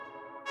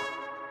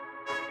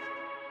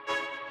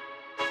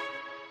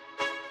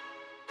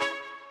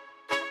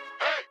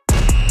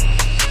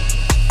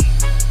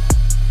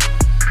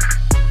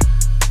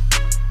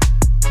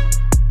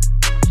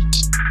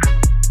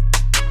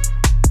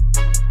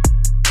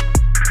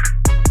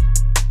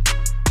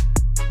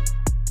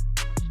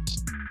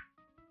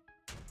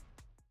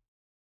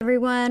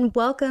everyone.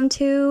 Welcome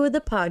to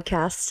the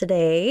podcast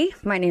today.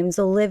 My name is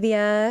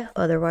Olivia,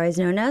 otherwise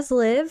known as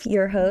Liv,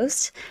 your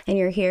host, and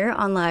you're here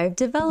on Live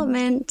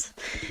Development.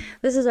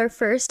 This is our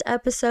first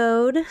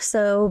episode,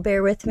 so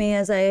bear with me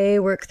as I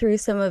work through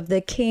some of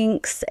the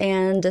kinks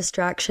and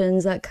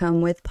distractions that come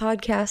with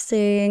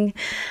podcasting.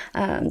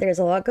 There's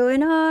a lot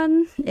going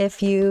on.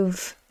 If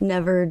you've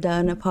never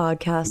done a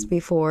podcast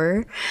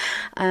before,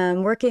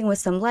 working with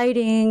some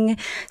lighting,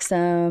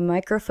 some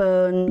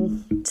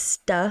microphone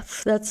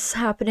stuff that's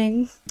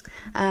happening.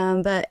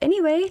 But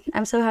anyway,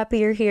 I'm so happy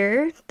you're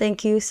here.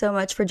 Thank you so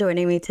much for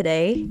joining me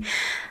today.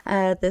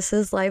 This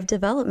is Live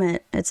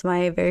Development. It's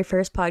my very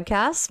first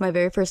podcast, my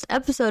very first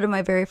episode of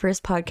my very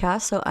first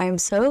podcast. So I'm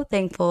so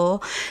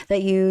thankful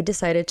that you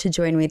decided to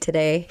join me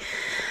today.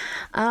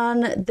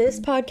 On this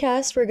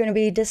podcast, we're going to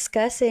be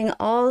discussing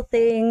all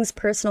things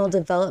personal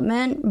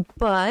development,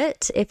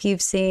 but if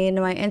you've seen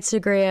my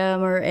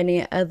Instagram or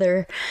any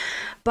other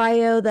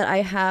bio that I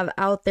have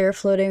out there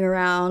floating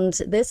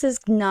around, this is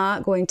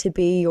not going to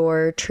be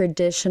your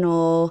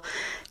traditional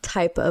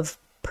type of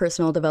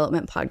personal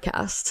development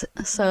podcast.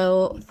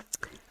 So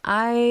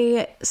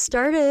I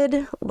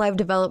started Live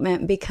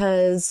Development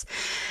because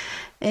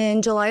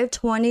in July of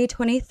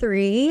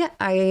 2023,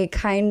 I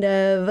kind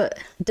of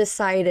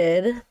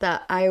decided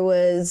that I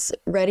was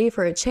ready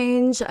for a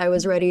change. I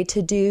was ready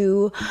to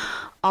do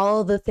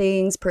all the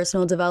things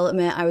personal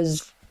development. I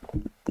was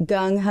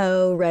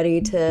gung-ho, ready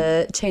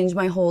to change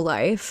my whole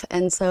life.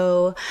 And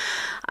so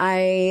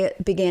I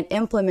began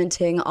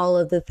implementing all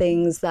of the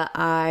things that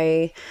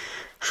I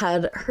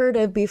had heard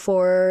of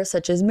before,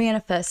 such as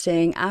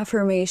manifesting,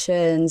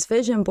 affirmations,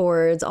 vision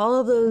boards, all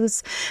of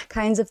those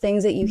kinds of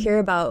things that you hear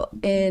about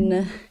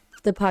in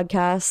the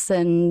podcasts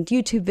and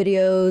YouTube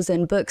videos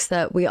and books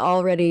that we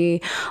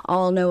already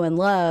all know and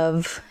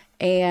love.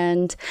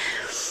 And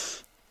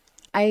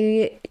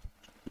I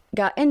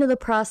got into the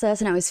process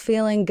and I was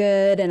feeling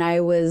good and I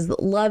was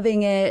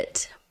loving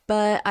it,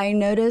 but I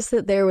noticed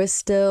that there was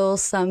still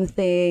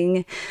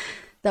something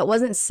that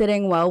wasn't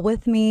sitting well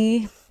with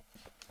me.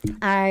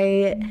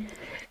 I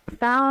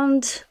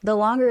found the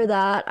longer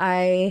that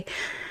I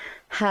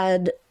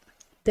had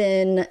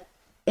been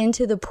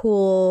into the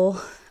pool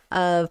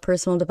of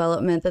personal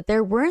development that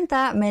there weren't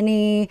that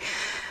many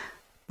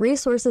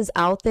resources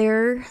out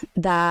there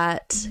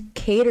that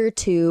cater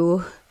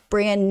to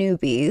brand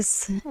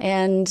newbies.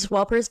 And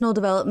while personal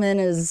development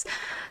is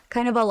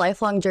kind of a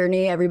lifelong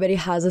journey, everybody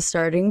has a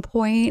starting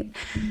point.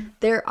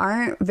 There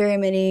aren't very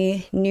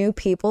many new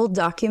people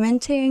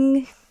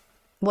documenting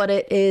what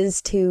it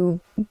is to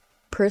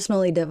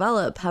personally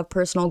develop, have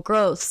personal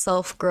growth,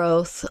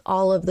 self-growth,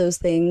 all of those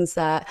things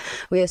that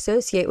we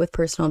associate with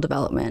personal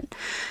development.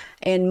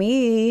 And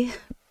me,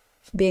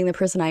 being the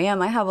person I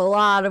am, I have a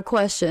lot of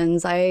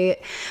questions. I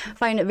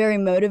find it very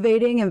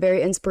motivating and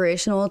very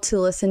inspirational to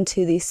listen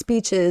to these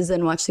speeches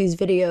and watch these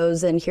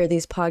videos and hear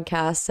these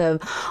podcasts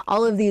of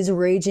all of these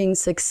raging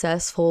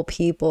successful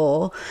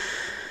people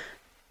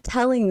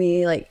telling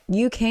me, like,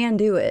 you can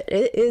do it.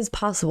 It is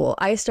possible.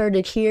 I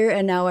started here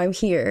and now I'm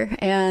here.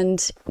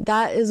 And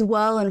that is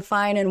well and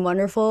fine and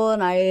wonderful.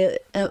 And I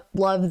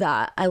love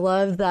that. I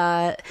love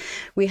that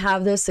we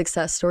have those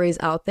success stories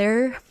out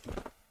there.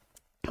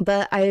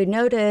 But I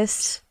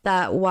noticed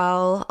that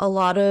while a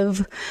lot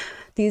of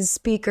these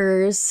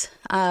speakers,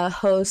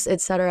 hosts,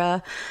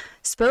 etc.,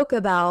 spoke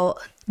about,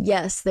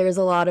 yes, there's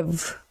a lot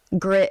of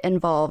grit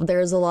involved.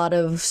 There's a lot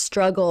of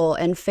struggle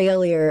and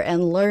failure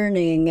and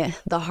learning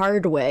the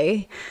hard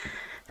way.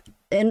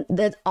 And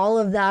that all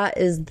of that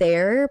is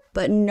there,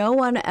 but no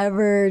one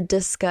ever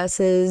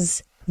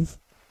discusses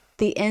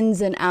the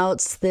ins and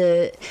outs,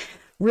 the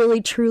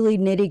really truly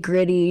nitty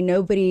gritty.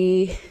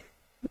 Nobody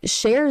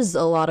shares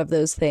a lot of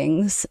those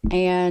things.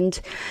 And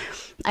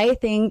I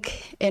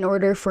think in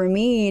order for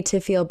me to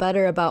feel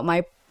better about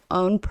my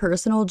own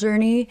personal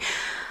journey,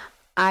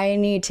 I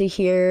need to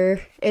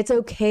hear it's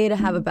okay to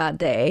have a bad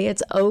day.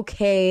 It's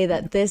okay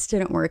that this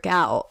didn't work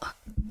out.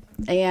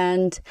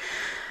 And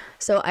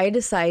so I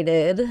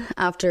decided,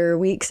 after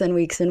weeks and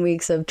weeks and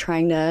weeks of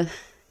trying to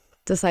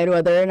decide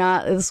whether or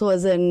not this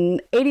was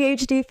an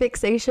ADHD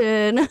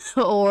fixation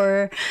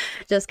or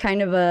just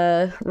kind of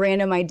a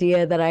random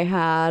idea that I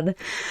had,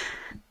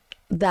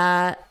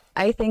 that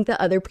I think that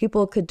other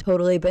people could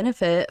totally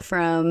benefit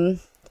from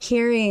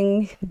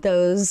hearing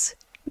those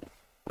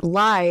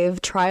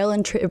live trial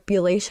and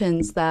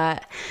tribulations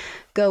that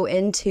go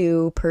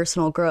into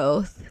personal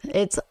growth.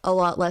 It's a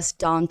lot less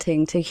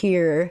daunting to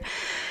hear,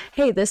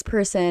 hey, this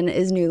person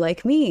is new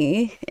like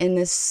me in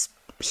this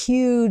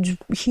huge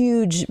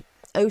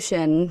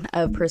ocean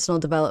of personal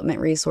development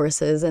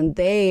resources, and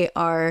they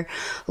are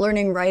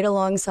learning right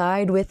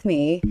alongside with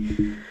me.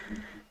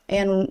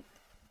 And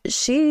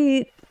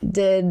she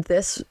did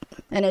this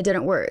and it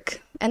didn't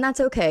work. And that's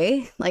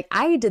okay. Like,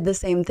 I did the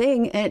same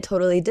thing and it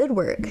totally did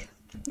work.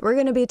 We're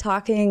going to be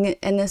talking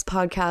in this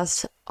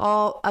podcast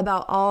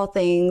about all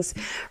things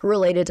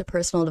related to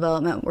personal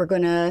development. We're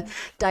going to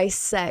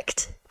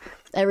dissect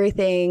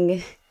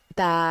everything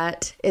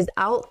that is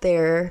out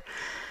there,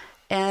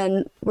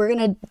 and we're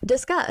going to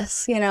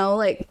discuss,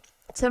 like,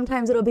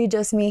 sometimes it'll be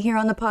just me here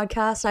on the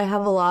podcast. I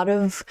have a lot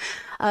of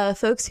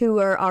folks who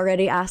are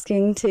already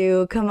asking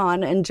to come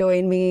on and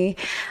join me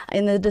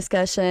in the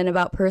discussion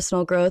about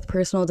personal growth,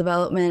 personal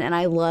development. And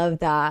I love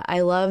that.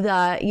 I love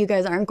that you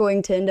guys aren't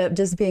going to end up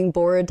just being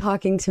bored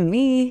talking to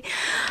me.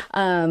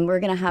 We're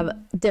going to have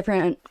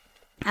different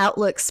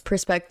outlooks,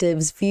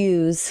 perspectives,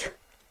 views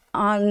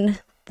on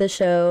the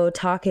show,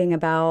 talking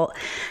about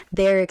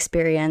their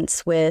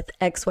experience with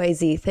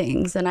XYZ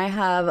things. And I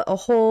have a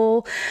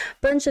whole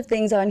bunch of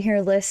things on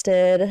here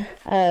listed,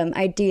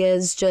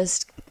 ideas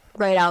just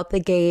right out the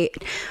gate,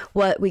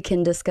 what we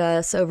can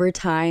discuss over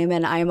time.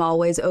 And I'm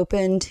always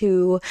open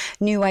to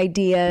new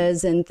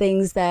ideas and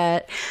things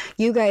that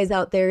you guys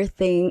out there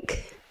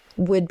think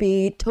would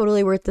be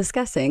totally worth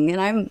discussing.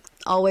 And I'm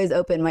always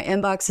open. My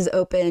inbox is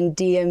open,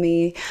 DM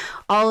me,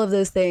 all of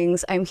those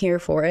things. I'm here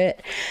for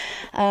it.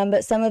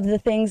 But some of the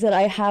things that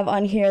I have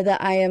on here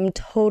that I am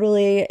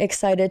totally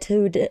excited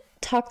to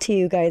talk to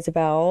you guys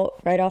about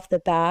right off the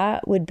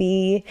bat would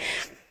be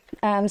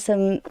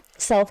some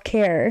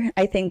self-care.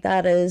 I think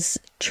that is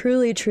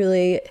truly,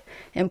 truly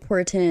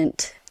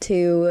important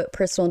to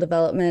personal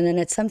development. And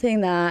it's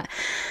something that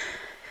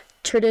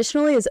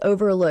traditionally is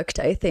overlooked,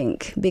 I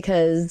think,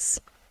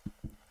 because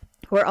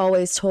we're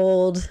always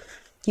told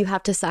you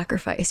have to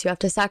sacrifice. You have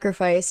to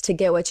sacrifice to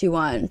get what you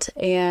want.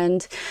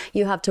 And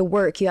you have to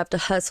work. You have to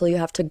hustle. You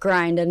have to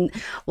grind. And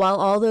while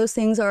all those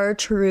things are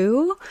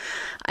true,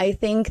 I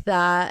think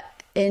that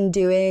in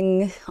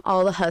doing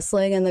all the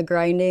hustling and the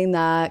grinding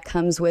that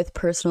comes with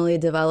personally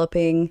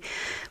developing,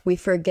 we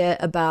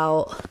forget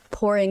about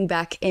pouring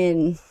back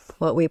in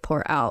what we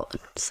pour out.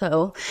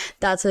 So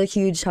that's a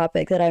huge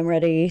topic that I'm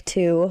ready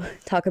to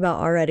talk about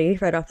already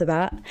right off the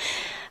bat.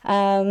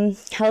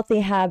 Healthy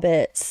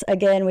habits.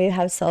 Again, we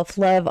have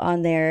self-love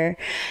on there.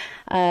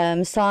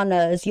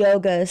 Saunas,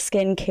 yoga,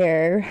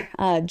 skincare,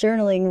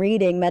 journaling,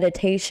 reading,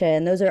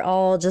 meditation. Those are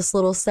all just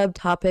little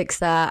subtopics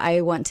that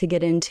I want to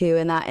get into,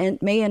 and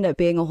that may end up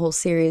being a whole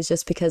series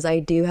just because I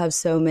do have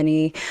so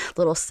many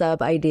little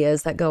sub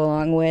ideas that go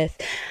along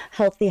with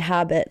healthy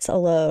habits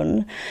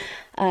alone.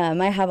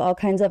 I have all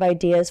kinds of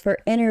ideas for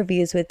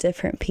interviews with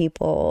different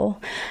people,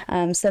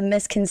 some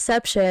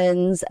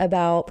misconceptions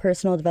about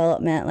personal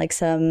development, like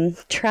some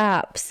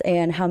traps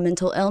and how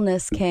mental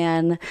illness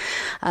can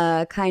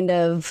kind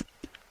of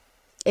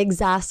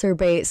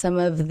exacerbate some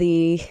of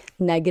the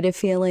negative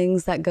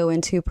feelings that go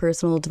into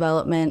personal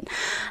development.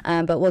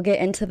 But we'll get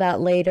into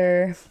that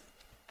later.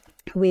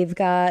 We've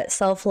got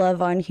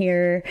self-love on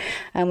here,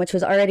 which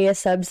was already a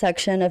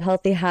subsection of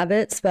healthy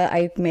habits, but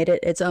I made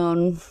it its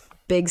own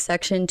big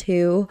section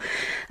too.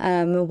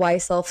 Why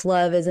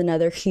self-love is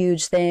another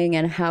huge thing,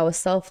 and how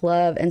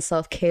self-love and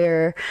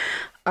self-care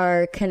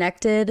are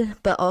connected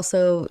but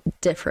also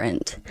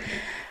different.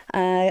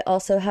 I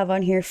also have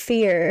on here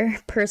fear,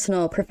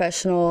 personal,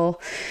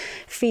 professional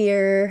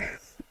fear,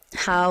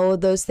 how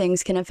those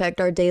things can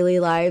affect our daily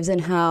lives, and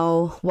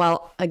how,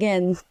 while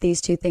again these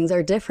two things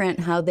are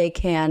different, how they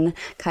can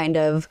kind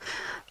of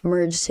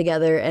merge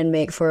together and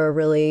make for a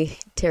really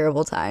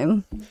terrible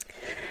time.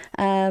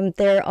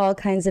 There are all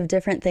kinds of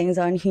different things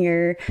on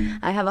here.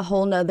 I have a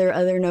whole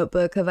other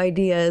notebook of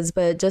ideas,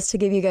 but just to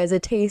give you guys a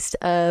taste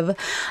of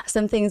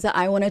some things that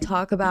I want to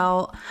talk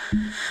about,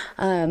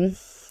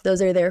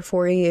 those are there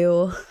for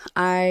you.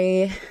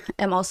 I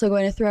am also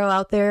going to throw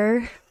out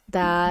there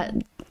that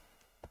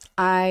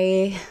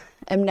I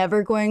am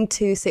never going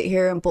to sit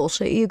here and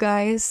bullshit you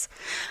guys.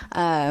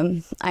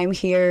 I'm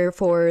here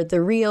for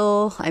the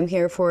real. I'm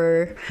here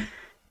for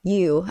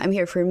you. I'm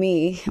here for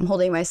me. I'm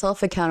holding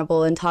myself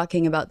accountable and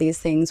talking about these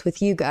things with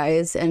you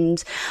guys.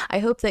 And I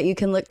hope that you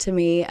can look to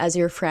me as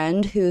your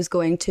friend who's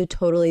going to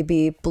totally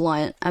be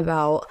blunt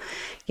about,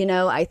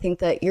 I think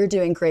that you're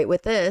doing great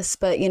with this,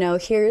 but,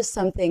 here's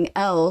something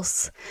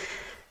else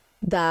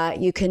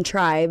that you can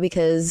try,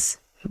 because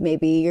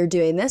maybe you're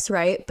doing this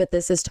right, but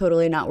this is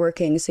totally not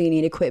working. So you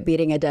need to quit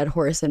beating a dead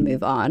horse and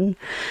move on.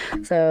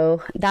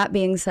 So that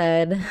being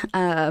said,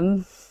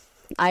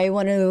 I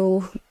want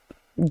to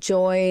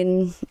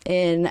join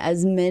in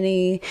as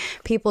many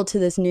people to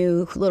this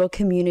new little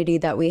community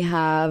that we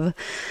have.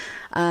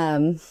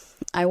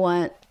 I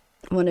want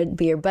to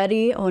be your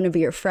buddy. I want to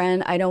be your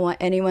friend. I don't want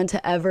anyone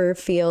to ever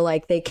feel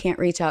like they can't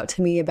reach out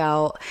to me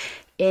about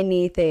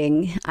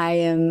anything. I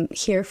am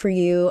here for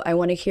you. I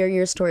want to hear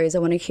your stories. I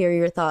want to hear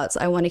your thoughts.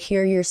 I want to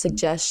hear your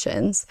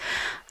suggestions.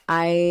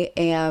 I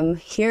am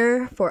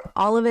here for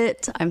all of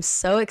it. I'm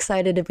so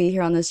excited to be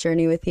here on this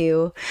journey with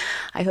you.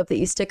 I hope that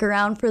you stick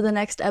around for the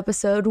next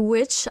episode,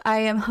 which I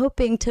am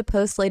hoping to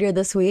post later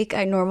this week.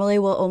 I normally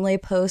will only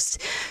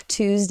post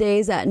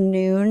Tuesdays at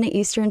noon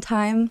Eastern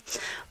time,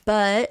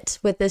 but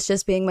with this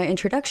just being my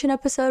introduction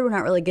episode, we're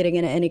not really getting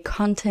into any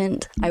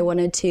content. I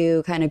wanted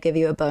to kind of give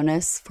you a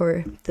bonus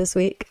for this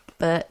week.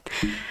 But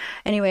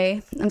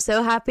anyway, I'm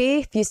so happy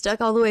if you stuck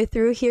all the way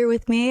through here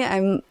with me.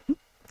 I'm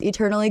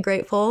eternally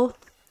grateful.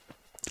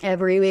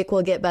 Every week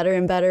will get better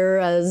and better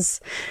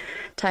as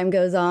time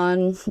goes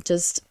on.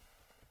 Just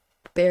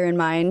bear in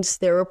mind,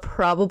 there will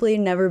probably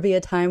never be a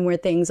time where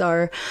things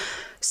are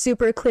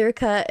super clear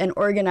cut and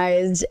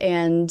organized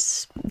and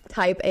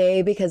type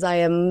A, because I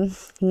am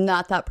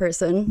not that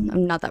person.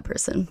 I'm not that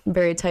person.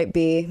 Very type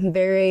B,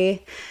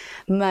 very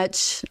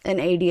much an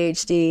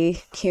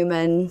ADHD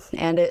human,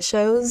 and it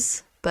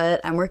shows, but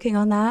I'm working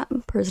on that.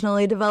 I'm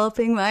personally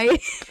developing my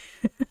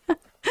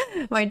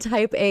my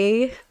type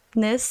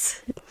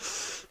A-ness,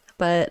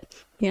 but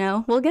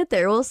we'll get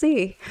there. We'll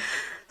see.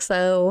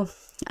 So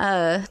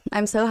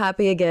I'm so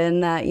happy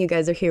again that you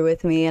guys are here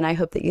with me, and I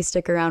hope that you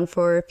stick around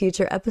for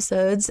future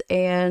episodes.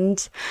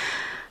 And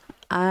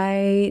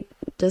I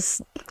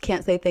just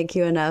can't say thank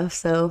you enough.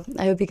 So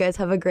I hope you guys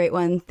have a great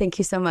one. Thank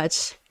you so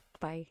much.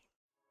 Bye.